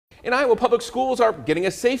And Iowa public schools are getting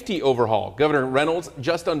a safety overhaul. Governor Reynolds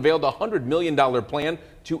just unveiled a $100 million plan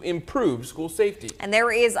to improve school safety. And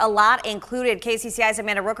there is a lot included. KCCI's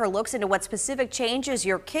Amanda Rooker looks into what specific changes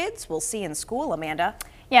your kids will see in school. Amanda.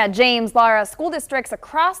 Yeah, James, Laura, school districts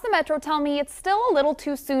across the metro tell me it's still a little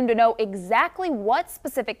too soon to know exactly what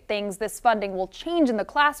specific things this funding will change in the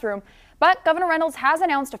classroom. But Governor Reynolds has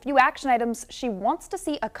announced a few action items she wants to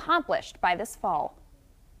see accomplished by this fall.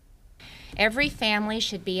 Every family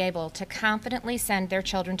should be able to confidently send their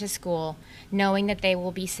children to school knowing that they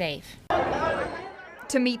will be safe.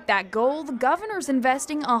 To meet that goal, the governor's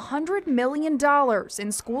investing $100 million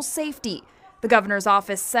in school safety. The governor's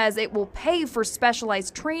office says it will pay for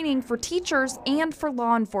specialized training for teachers and for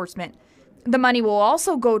law enforcement. The money will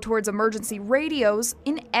also go towards emergency radios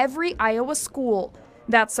in every Iowa school.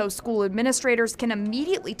 That's so school administrators can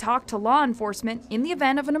immediately talk to law enforcement in the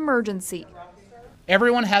event of an emergency.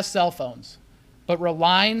 Everyone has cell phones, but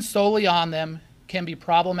relying solely on them can be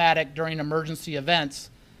problematic during emergency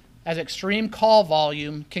events, as extreme call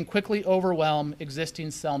volume can quickly overwhelm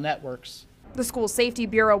existing cell networks. The School Safety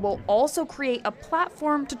Bureau will also create a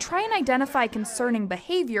platform to try and identify concerning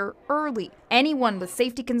behavior early. Anyone with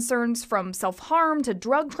safety concerns, from self-harm to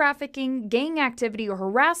drug trafficking, gang activity, or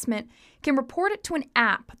harassment, can report it to an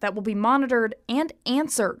app that will be monitored and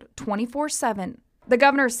answered 24/7. The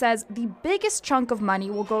governor says the biggest chunk of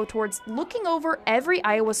money will go towards looking over every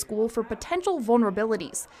Iowa school for potential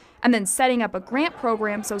vulnerabilities, and then setting up a grant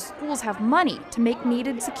program so schools have money to make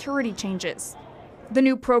needed security changes. The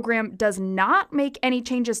new program does not make any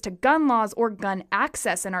changes to gun laws or gun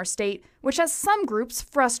access in our state, which has some groups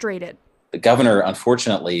frustrated. The governor,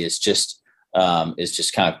 unfortunately, is just kind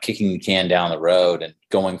of kicking the can down the road and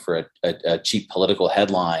going for a cheap political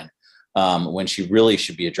headline when she really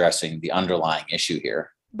should be addressing the underlying issue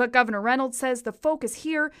here. But Governor Reynolds says the focus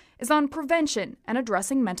here is on prevention and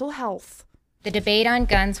addressing mental health. The debate on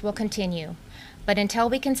guns will continue, but until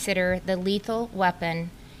we consider the lethal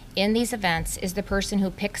weapon in these events is the person who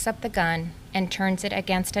picks up the gun and turns it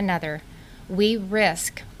against another, we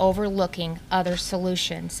risk overlooking other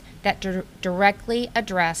solutions that directly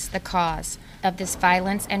address the cause of this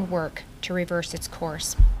violence and work to reverse its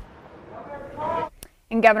course.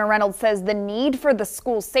 And Governor Reynolds says the need for the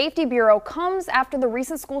School Safety Bureau comes after the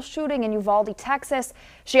recent school shooting in Uvalde, Texas.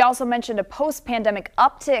 She also mentioned a post-pandemic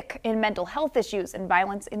uptick in mental health issues and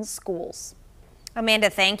violence in schools. Amanda,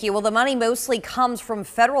 thank you. Well, the money mostly comes from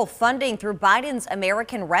federal funding through Biden's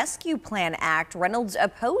American Rescue Plan Act. Reynolds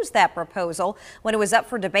opposed that proposal when it was up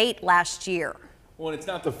for debate last year. Well, it's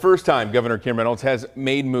not the first time Governor Kim Reynolds has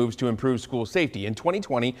made moves to improve school safety. In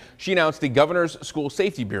 2020, she announced the Governor's School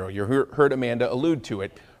Safety Bureau. You heard Amanda allude to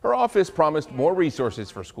it. Her office promised more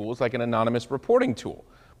resources for schools, like an anonymous reporting tool.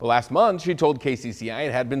 But last month, she told KCCI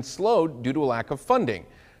it had been slowed due to a lack of funding.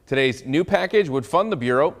 Today's new package would fund the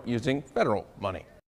Bureau using federal money.